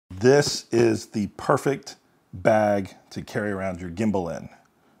This is the perfect bag to carry around your gimbal in.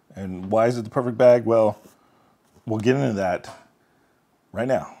 And why is it the perfect bag? Well, we'll get into that right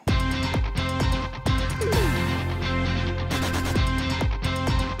now.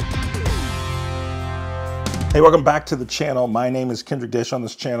 Hey, welcome back to the channel. My name is Kendrick Dish. On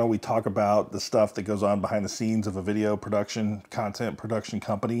this channel, we talk about the stuff that goes on behind the scenes of a video production, content production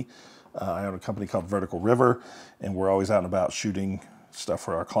company. I own a company called Vertical River, and we're always out and about shooting stuff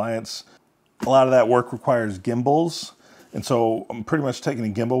for our clients. A lot of that work requires gimbals, and so I'm pretty much taking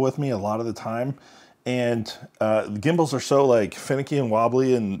a gimbal with me a lot of the time. And the gimbals are so like finicky and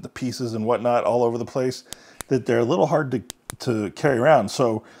wobbly, and the pieces and whatnot all over the place, that they're a little hard to carry around.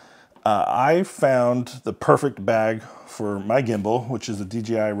 So I found the perfect bag for my gimbal, which is a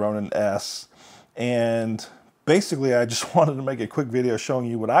DJI Ronin S. And basically, I just wanted to make a quick video showing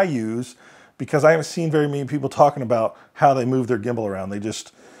you what I use, because I haven't seen very many people talking about how they move their gimbal around. They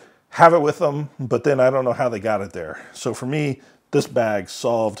just have it with them, but then I don't know how they got it there. So for me, this bag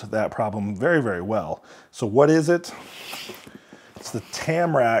solved that problem very, very well. So what is it? It's the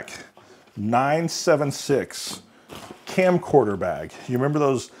Tamrac 976 camcorder bag. You remember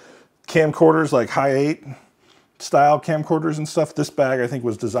those camcorders, like high 8 style camcorders and stuff? This bag, I think,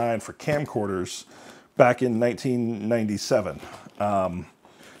 was designed for camcorders back in 1997.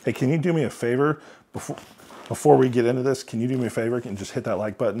 Hey, can you do me a favor before we get into this? Can you do me a favor and just hit that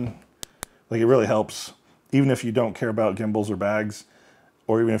like button? Like, it really helps. Even if you don't care about gimbals or bags,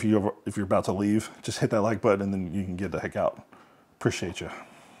 or even if you're about to leave, just hit that like button and then you can get the heck out. Appreciate you.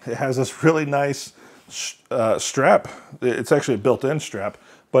 It has this really nice strap. It's actually a built-in strap,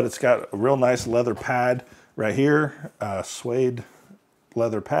 but it's got a real nice leather pad right here, suede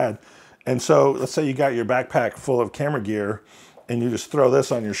leather pad. And so let's say you got your backpack full of camera gear and you just throw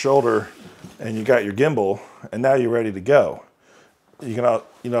this on your shoulder and you got your gimbal, and now you're ready to go. You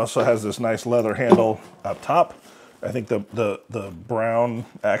also has this nice leather handle up top. I think the brown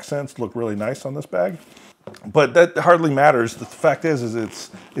accents look really nice on this bag, but that hardly matters. The fact is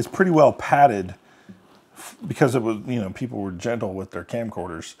it's pretty well padded, because it was, people were gentle with their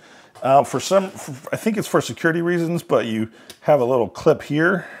camcorders. I think it's for security reasons, but you have a little clip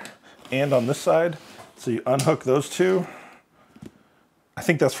here and on this side. So you unhook those two. I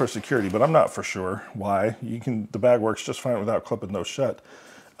think that's for security, but I'm not for sure why. The bag works just fine without clipping those shut.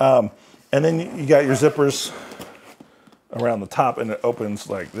 And then you got your zippers around the top, and it opens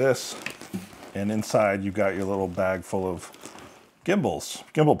like this. And inside you got your little bag full of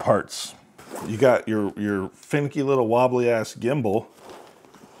gimbal parts. You got your finicky little wobbly ass gimbal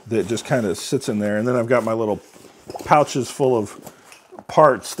that just kind of sits in there. And then I've got my little pouches full of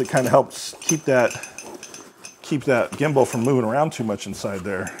parts that kind of helps keep that gimbal from moving around too much inside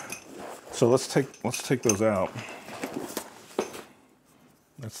there. So let's take those out.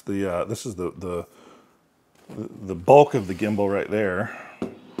 That's this is the bulk of the gimbal right there.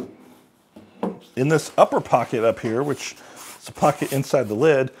 In this upper pocket up here, which is a pocket inside the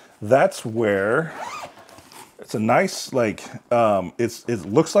lid, that's where it's a nice, like, it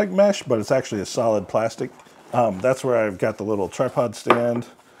looks like mesh, but it's actually a solid plastic. That's where I've got the little tripod stand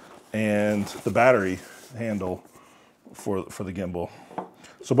and the battery handle for the gimbal.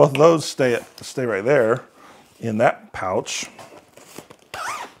 So both of those stay right there in that pouch.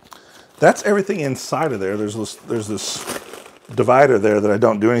 That's everything inside of there. There's this divider there that I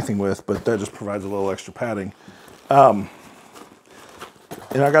don't do anything with, but that just provides a little extra padding. And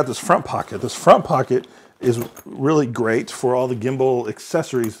I got this front pocket. This front pocket is really great for all the gimbal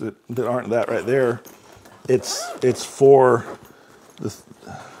accessories that aren't that right there. It's for this.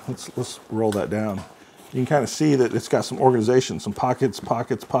 Let's roll that down. You can kind of see that it's got some organization, some pockets. It's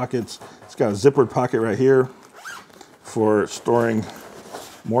got a zippered pocket right here for storing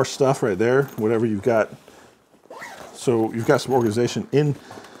more stuff right there, whatever you've got. So you've got some organization in.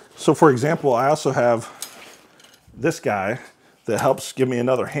 So for example, I also have this guy that helps give me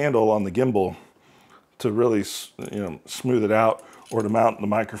another handle on the gimbal to really, smooth it out, or to mount the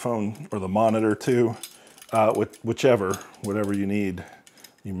microphone or the monitor to, whatever you need.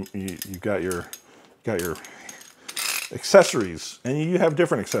 You've got your accessories, and you have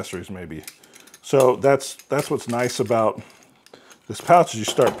different accessories maybe. So that's what's nice about this pouch, is you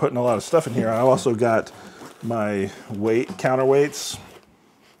start putting a lot of stuff in here. I also got my counterweight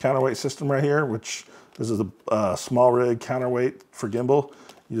system right here, which this is a small rig counterweight for gimbal.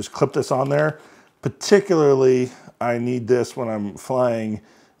 You just clip this on there. Particularly, I need this when I'm flying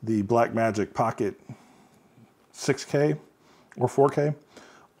the Blackmagic Pocket 6K or 4K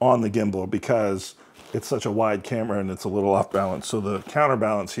on the gimbal, because it's such a wide camera and it's a little off balance. So the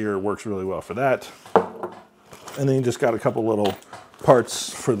counterbalance here works really well for that. And then you just got a couple little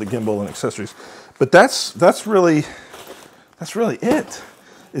parts for the gimbal and accessories. But that's really it.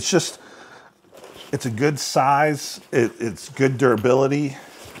 It's just, it's a good size. It's good durability.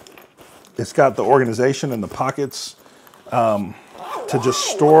 It's got the organization in the pockets to just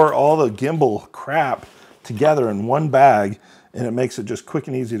store all the gimbal crap together in one bag, and it makes it just quick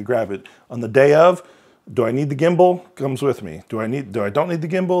and easy to grab it. On the day of, do I need the gimbal? Comes with me. Do I don't need the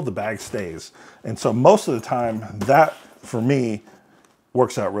gimbal? The bag stays. And so most of the time, that for me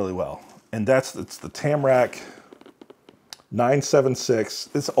works out really well. And it's the Tamrac 976.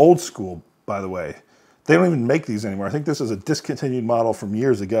 It's old school, by the way. They don't even make these anymore. I think this is a discontinued model from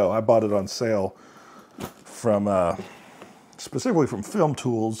years ago. I bought it on sale from specifically from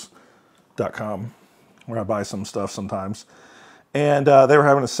filmtools.com, where I buy some stuff sometimes. And they were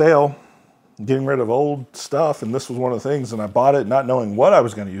having a sale, getting rid of old stuff, and this was one of the things, and I bought it not knowing what I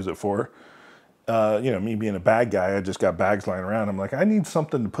was going to use it for. You know, me being a bag guy, I just got bags lying around. I'm like, I need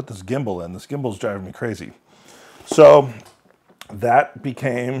something to put this gimbal in. This gimbal's driving me crazy. So that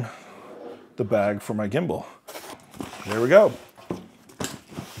became the bag for my gimbal. There we go.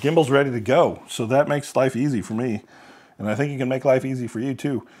 Gimbal's ready to go. So that makes life easy for me. And I think it can make life easy for you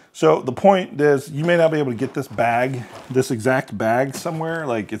too. So the point is, you may not be able to get this bag, this exact bag somewhere.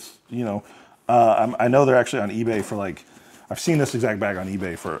 Like it's, you know, I know they're actually on eBay for like, I've seen this exact bag on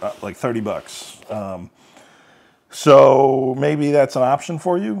eBay for like 30 bucks. So maybe that's an option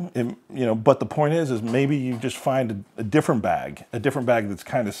for you, you know, but the point is maybe you just find a different bag that's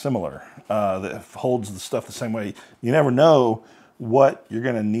kind of similar, that holds the stuff the same way. You never know what you're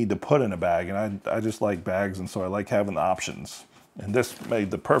going to need to put in a bag. And I just like bags. And so I like having the options, and this made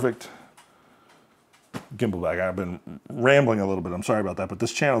the perfect gimbal bag. I've been rambling a little bit. I'm sorry about that, but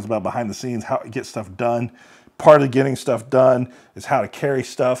this channel is about behind the scenes, how to get stuff done. Part of getting stuff done is how to carry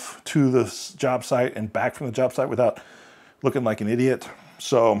stuff to the job site and back from the job site without looking like an idiot.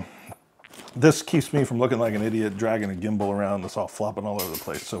 So this keeps me from looking like an idiot dragging a gimbal around that's all flopping all over the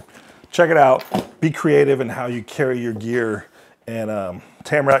place. So check it out. Be creative in how you carry your gear. And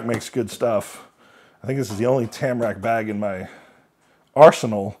Tamrac makes good stuff. I think this is the only Tamrac bag in my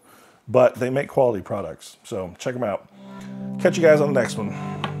arsenal, but they make quality products. So check them out. Catch you guys on the next one.